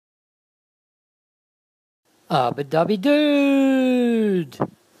Abba-dabby dude!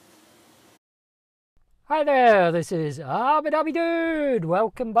 Hi there, this is Abba-dabby dude!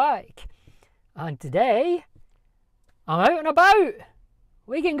 Welcome back. And today, I'm out and about!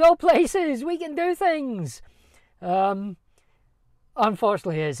 We can go places, we can do things!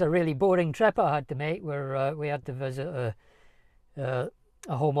 Unfortunately, it's a really boring trip I had to make where we had to visit a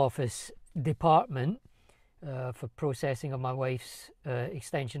home office department for processing of my wife's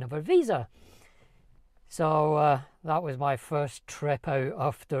extension of her visa. So that was my first trip out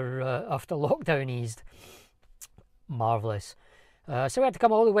after lockdown eased. Marvellous. So we had to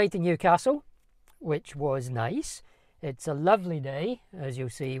come all the way to Newcastle, which was nice. It's a lovely day, as you'll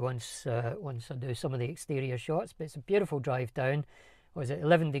see once I do some of the exterior shots, but it's a beautiful drive down. Was it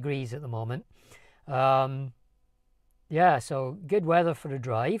 11 degrees at the moment? Yeah, so good weather for a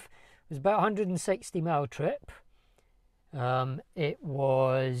drive. It was about a 160-mile trip. It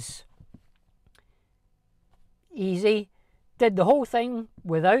was easy. Did the whole thing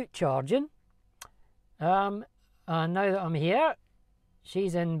without charging. And now that I'm here,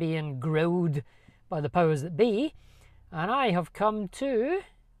 she's in being grilled by the powers that be. And I have come to,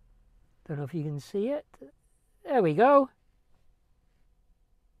 don't know if you can see it. There we go.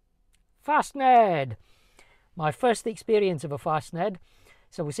 Fastned. My first experience of a Fastned.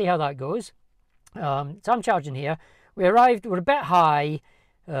 So we'll see how that goes. So I'm charging here. We're a bit high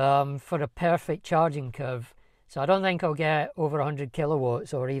for a perfect charging curve. So I don't think I'll get over 100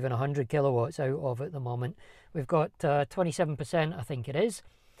 kilowatts or even 100 kilowatts out of it at the moment. We've got 27%, I think it is.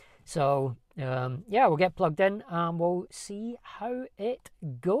 So yeah, we'll get plugged in and we'll see how it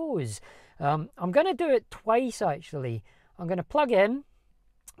goes. I'm going to do it twice actually. I'm going to plug in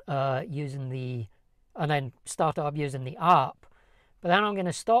and then start it up using the app. But then I'm going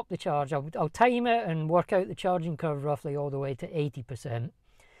to stop the charge. I'll time it and work out the charging curve roughly all the way to 80%.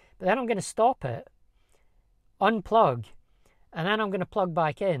 But then I'm going to stop it, unplug, and then I'm going to plug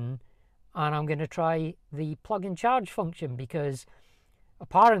back in and I'm going to try the plug and charge function, because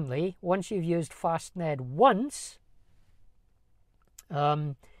apparently once you've used Fastned once,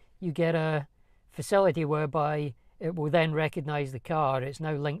 you get a facility whereby it will then recognize the car. It's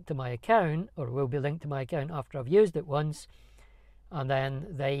now linked to my account, or will be linked to my account after I've used it once, and then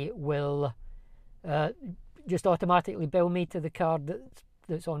they will just automatically bill me to the card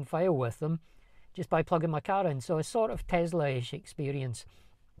that's on file with them just by plugging my car in. So a sort of Tesla-ish experience.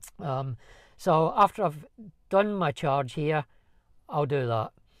 So after I've done my charge here, I'll do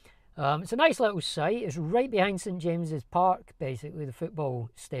that. It's a nice little site. It's right behind St James's Park, basically, the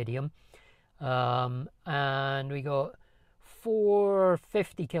football stadium. And we got 4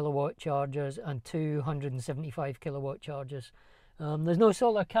 50 kilowatt chargers and 275 kilowatt chargers. There's no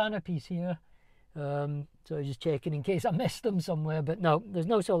solar canopies here. So just checking in case I missed them somewhere, but no, there's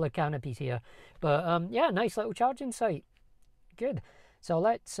no solar canopies here. But yeah, nice little charging site. Good. So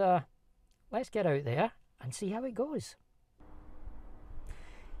let's get out there and see how it goes.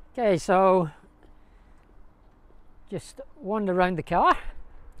 Okay, so just wander around the car,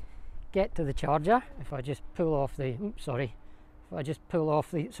 get to the charger. If I just pull off the, sorry,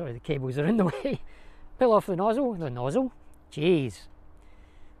 the cables are in the way. Pull off the nozzle, jeez.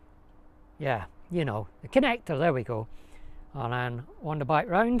 Yeah, you know, the connector, there we go. And then wander back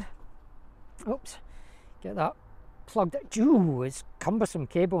round. Oops, get that plugged. Ooh, it's cumbersome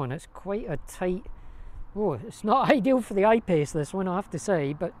cable and it's quite a tight. Oh, it's not ideal for the eyepiece, this one, I have to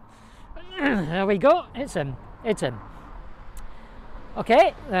say, but there we go, it's in.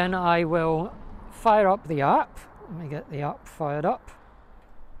 Okay, then I will fire up the app. Let me get the app fired up.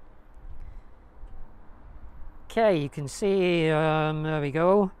 Okay, you can see, there we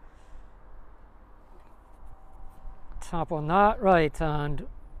go. Tap on that, right, and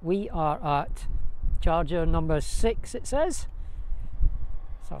we are at charger number 6, it says.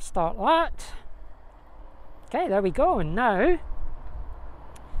 So I'll start that. Okay, there we go, and now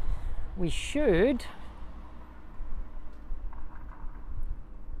we should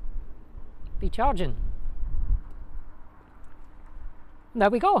be charging. There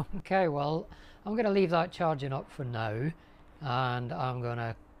we go. Okay, well, I'm going to leave that charging up for now, and I'm going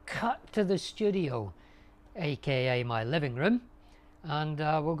to cut to the studio, aka my living room, and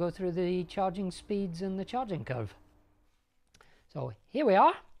we'll go through the charging speeds and the charging curve. So here we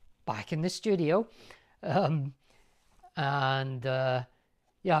are, back in the studio. Yeah,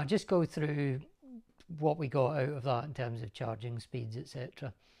 I'll just go through what we got out of that in terms of charging speeds,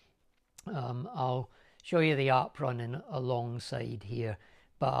 etc. I'll show you the app running alongside here,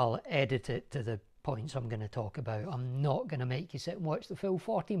 but I'll edit it to the points I'm going to talk about. I'm not going to make you sit and watch the full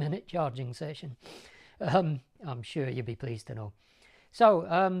 40-minute charging session. I'm sure you'll be pleased to know.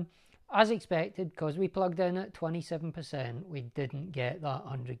 So as expected, because we plugged in at 27%, we didn't get that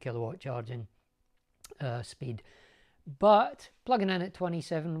 100 kilowatt charging speed. But plugging in at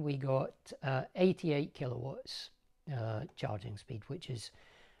 27, we got 88 kilowatts charging speed, which is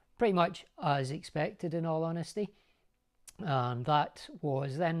pretty much as expected, in all honesty. And that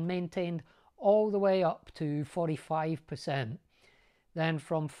was then maintained all the way up to 45%. Then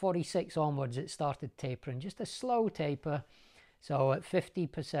from 46 onwards, it started tapering, just a slow taper. So at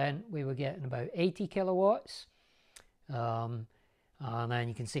 50%, we were getting about 80 kilowatts. And then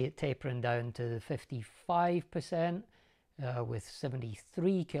you can see it tapering down to 55% with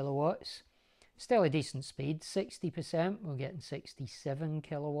 73 kilowatts. Still a decent speed. 60%, we're getting 67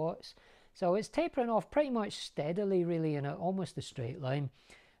 kilowatts. So it's tapering off pretty much steadily, really, in almost a straight line.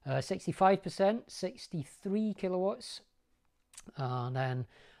 65%, 63 kilowatts. And then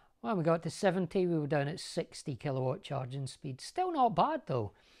when we got to 70, we were down at 60 kilowatt charging speed. Still not bad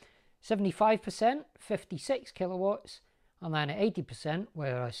though. 75%, 56 kilowatts. And then at 80%,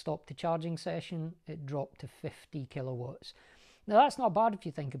 where I stopped the charging session, it dropped to 50 kilowatts. Now that's not bad if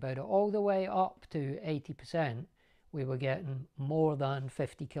you think about it. All the way up to 80%, we were getting more than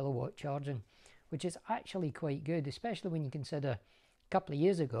 50 kilowatt charging, which is actually quite good, especially when you consider a couple of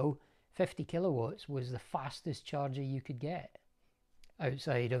years ago, 50 kilowatts was the fastest charger you could get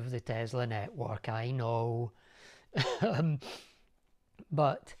outside of the Tesla network, I know.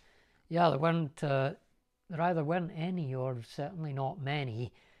 But yeah, there either weren't any, or certainly not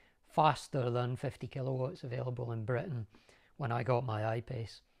many, faster than 50 kilowatts available in Britain when I got my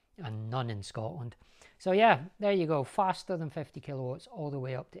I-Pace, and none in Scotland. So yeah, there you go, faster than 50 kilowatts all the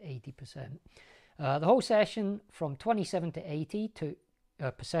way up to 80%. The whole session from 27 to 80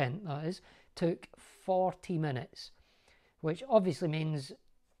 percent, that is, took 40 minutes, which obviously means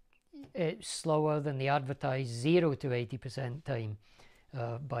it's slower than the advertised 0 to 80% time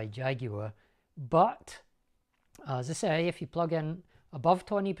by Jaguar. But as I say, if you plug in above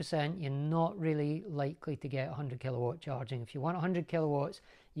 20%, you're not really likely to get 100 kilowatt charging. If you want 100 kilowatts,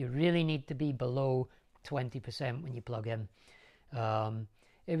 you really need to be below 20% when you plug in.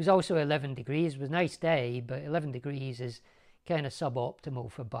 It was also 11 degrees. It was a nice day, but 11 degrees is kind of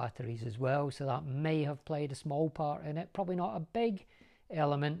suboptimal for batteries as well, so that may have played a small part in it. Probably not a big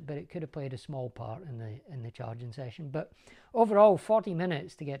element, but it could have played a small part in the charging session. But overall, 40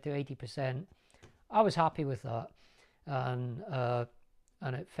 minutes to get to 80%, I was happy with that, and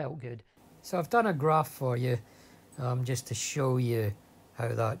it felt good. So I've done a graph for you just to show you how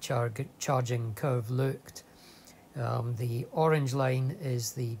that charging curve looked. The orange line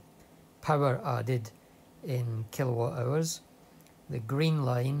is the power added in kilowatt hours. The green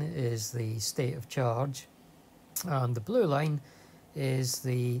line is the state of charge, and the blue line is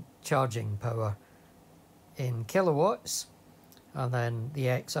the charging power in kilowatts, and then the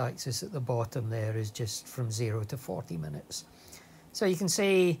x-axis at the bottom there is just from 0 to 40 minutes. So you can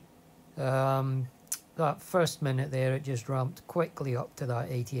see that first minute there, it just ramped quickly up to that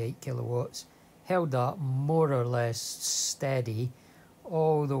 88 kilowatts, held that more or less steady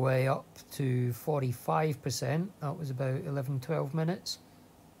all the way up to 45%. That was about 11-12 minutes,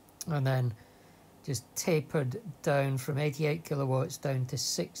 and then just tapered down from 88 kilowatts down to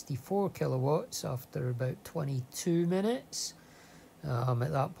 64 kilowatts after about 22 minutes.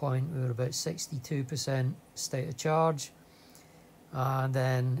 At that point we were about 62% state of charge, and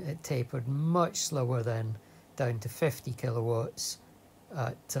then it tapered much slower then down to 50 kilowatts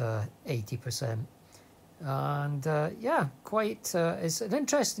at 80%. And yeah, quite it's an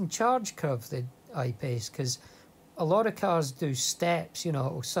interesting charge curve, the I-Pace, because a lot of cars do steps. You know,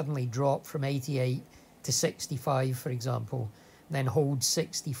 it will suddenly drop from 88 to 65, for example, then hold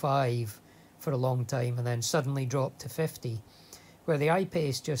 65 for a long time, and then suddenly drop to 50, where the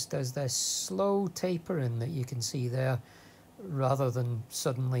I-Pace just does this slow tapering that you can see there, rather than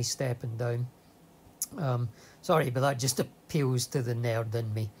suddenly stepping down. Sorry, but that just appeals to the nerd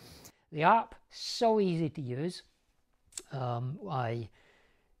in me. The app, so easy to use. I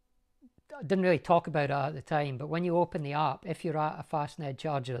didn't really talk about it at the time, but when you open the app, if you're at a Fastned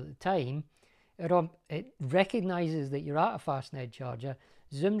charger at the time, it recognises that you're at a Fastned charger,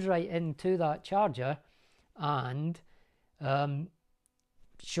 zooms right into that charger, and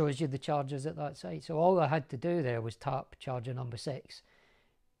shows you the chargers at that site. So all I had to do there was tap charger number 6.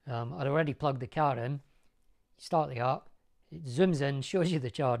 I'd already plugged the car in. You start the app, it zooms in, shows you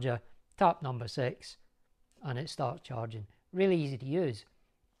the charger, tap number 6, and it starts charging. Really easy to use.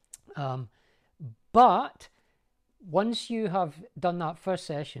 But once you have done that first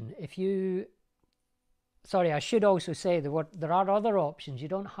session, I should also say there are other options. You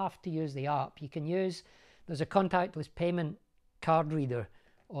don't have to use the app. You can use, there's a contactless payment card reader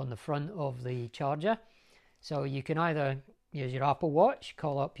on the front of the charger. So you can either use your Apple Watch,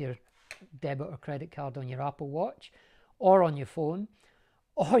 call up your debit or credit card on your Apple Watch, or on your phone,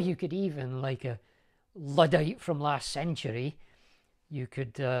 or you could even, like a Luddite from last century, you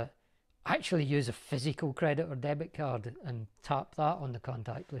could actually use a physical credit or debit card and tap that on the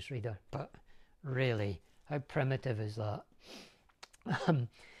contactless reader. But really, how primitive is that?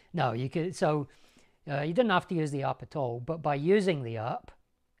 No, you could. So you didn't have to use the app at all, but by using the app,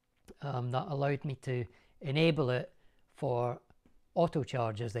 that allowed me to enable it for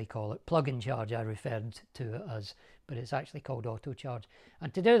Autocharge, as they call it. Plug-in charge I referred to it as, but it's actually called Autocharge.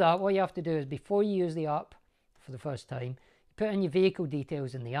 And to do that, what you have to do is, before you use the app for the first time, you put in your vehicle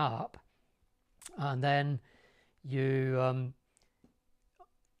details in the app, and then you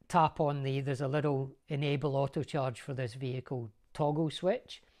tap on there's a little enable Autocharge for this vehicle toggle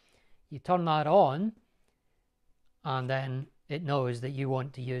switch. You turn that on, and then it knows that you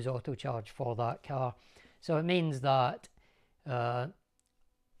want to use Autocharge for that car. So it means that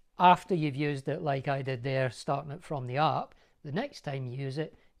after you've used it, like I did there, starting it from the app, the next time you use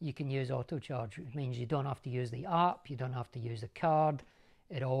it, you can use Autocharge, which means you don't have to use the app, you don't have to use a card.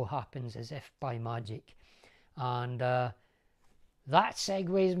 It all happens as if by magic. And that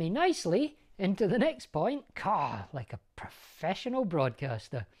segues me nicely into the next point. Like a professional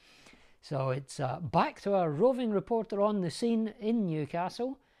broadcaster. So it's back to our roving reporter on the scene in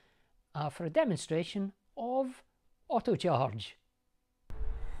Newcastle for a demonstration of Autocharge.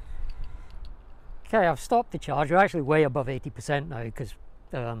 Okay, I've stopped the charge. We're actually way above 80% now, because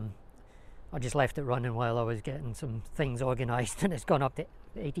I just left it running while I was getting some things organised, and it's gone up to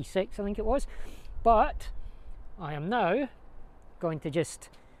 86, I think it was. But I am now going to just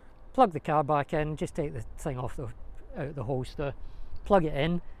plug the car back in, just take the thing out of the holster, plug it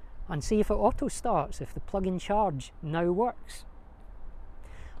in, and see if it auto starts, if the plug-in charge now works.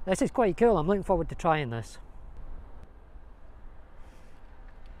 This is quite cool. I'm looking forward to trying this.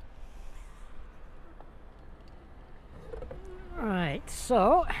 Right,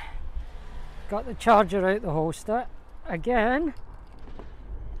 so got the charger out the holster. Again,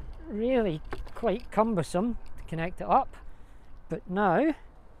 really quite cumbersome to connect it up, but now if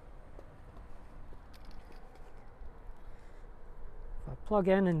I plug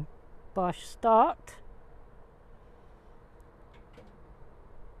in and bash start,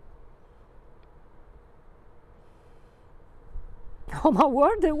 oh my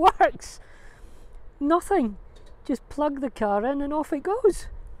word, it works! Nothing, just plug the car in and off it goes.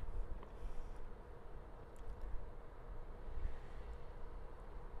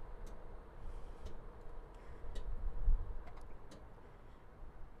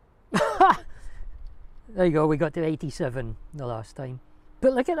 There you go, we got to 87 the last time.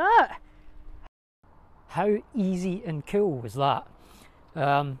 But look at that! How easy and cool was that?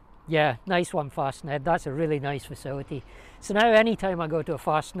 Yeah, nice one, Fastned. That's a really nice facility. So now anytime I go to a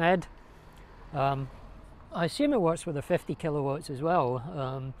Fastned, I assume it works with the 50 kilowatts as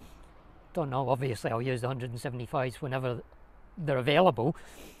well. Don't know, obviously I'll use the 175s whenever they're available.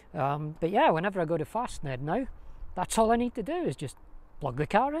 But yeah, whenever I go to Fastned now, that's all I need to do is just plug the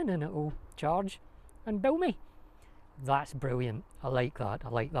car in and it will charge and bill me. That's brilliant. I like that. I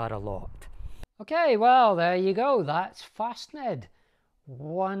like that a lot. Okay, well, there you go. That's Fastned.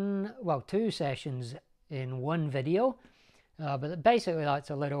 Two sessions in one video. But basically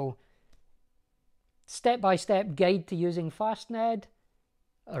that's a little step-by-step guide to using Fastned,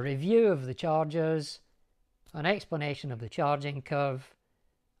 a review of the chargers, an explanation of the charging curve,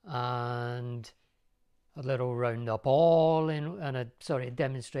 and a little roundup, all in, and a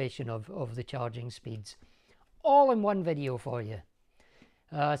demonstration of the charging speeds, all in one video for you.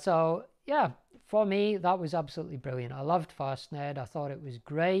 So yeah, for me that was absolutely brilliant. I loved Fastned. I thought it was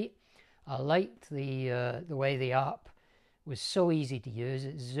great. I liked the way the app was so easy to use.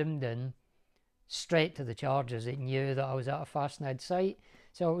 It zoomed in straight to the chargers. It knew that I was at a Fastned site,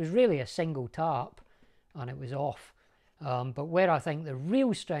 so it was really a single tap and it was off. But where I think the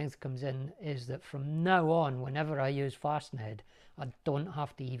real strength comes in is that from now on, whenever I use Fastned, I don't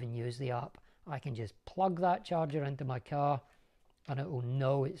have to even use the app. I can just plug that charger into my car and it will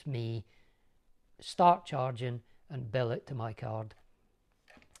know it's me, start charging and bill it to my card.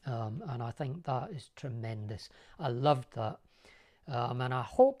 And I think that is tremendous. I loved that. And I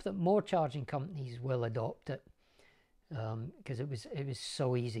hope that more charging companies will adopt it, because it was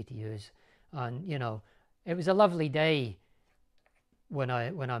so easy to use. And you know, it was a lovely day when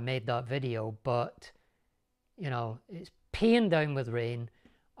I made that video, but you know, it's peeing down with rain.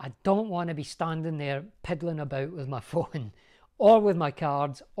 I don't want to be standing there piddling about with my phone or with my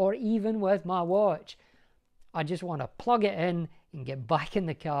cards or even with my watch. I just want to plug it in, You can get back in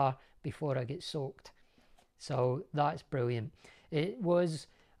the car before I get soaked. So that's brilliant. It was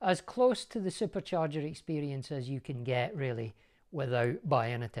as close to the supercharger experience as you can get, really, without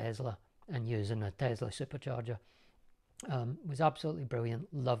buying a Tesla and using a Tesla supercharger. It was absolutely brilliant.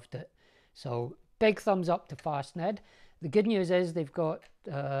 Loved it. So big thumbs up to Fastned. The good news is they've got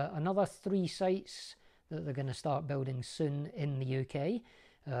another 3 sites that they're going to start building soon in the UK.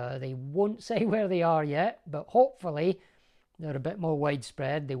 They won't say where they are yet, but hopefully they're a bit more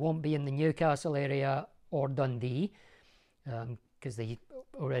widespread. They won't be in the Newcastle area or Dundee, because they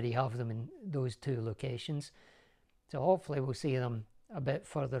already have them in those 2 locations. So hopefully we'll see them a bit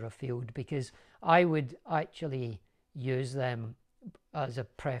further afield, because I would actually use them as a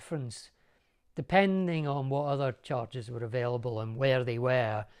preference depending on what other chargers were available and where they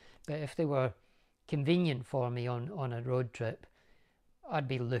were. But if they were convenient for me on a road trip, I'd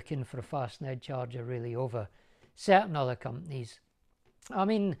be looking for a Fastned charger really over certain other companies. I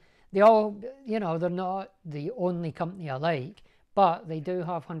mean, they all, you know, they're not the only company I like, but they do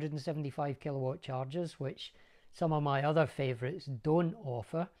have 175 kilowatt chargers, which some of my other favorites don't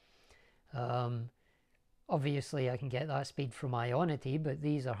offer. Obviously I can get that speed from Ionity, but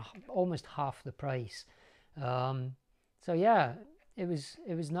these are almost half the price. So yeah, it was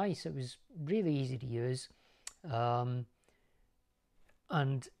nice. It was really easy to use,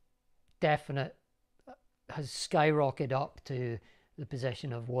 and definite has skyrocketed up to the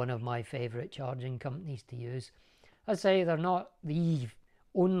position of one of my favorite charging companies to use. I say they're not the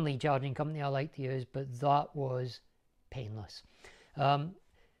only charging company I like to use, but that was painless.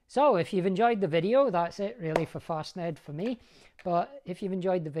 So if you've enjoyed the video, that's it really for Fastned for me. But if you've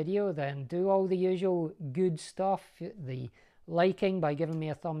enjoyed the video, then do all the usual good stuff. The liking by giving me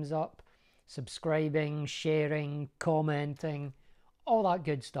a thumbs up, subscribing, sharing, commenting, all that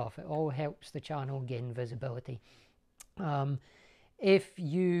good stuff. It all helps the channel gain visibility. If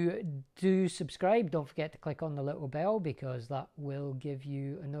you do subscribe, don't forget to click on the little bell, because that will give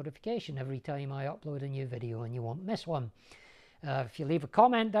you a notification every time I upload a new video and you won't miss one. If you leave a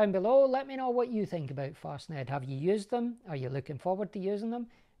comment down below, let me know what you think about Fastned. Have you used them? Are you looking forward to using them?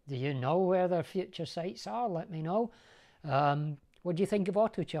 Do you know where their future sites are? Let me know. What do you think of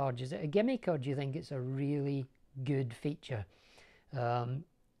Autocharge? Is it a gimmick, or do you think it's a really good feature?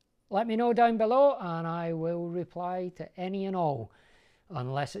 Let me know down below and I will reply to any and all,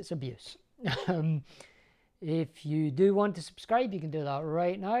 unless it's abuse. If you do want to subscribe, you can do that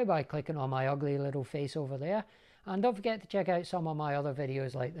right now by clicking on my ugly little face over there. And don't forget to check out some of my other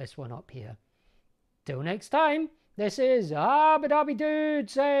videos like this one up here. Till next time, this is Abu Dhabi Dude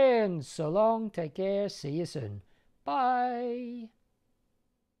saying so long, take care, see you soon. Bye.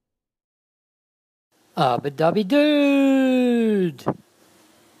 Abu Dhabi Dude.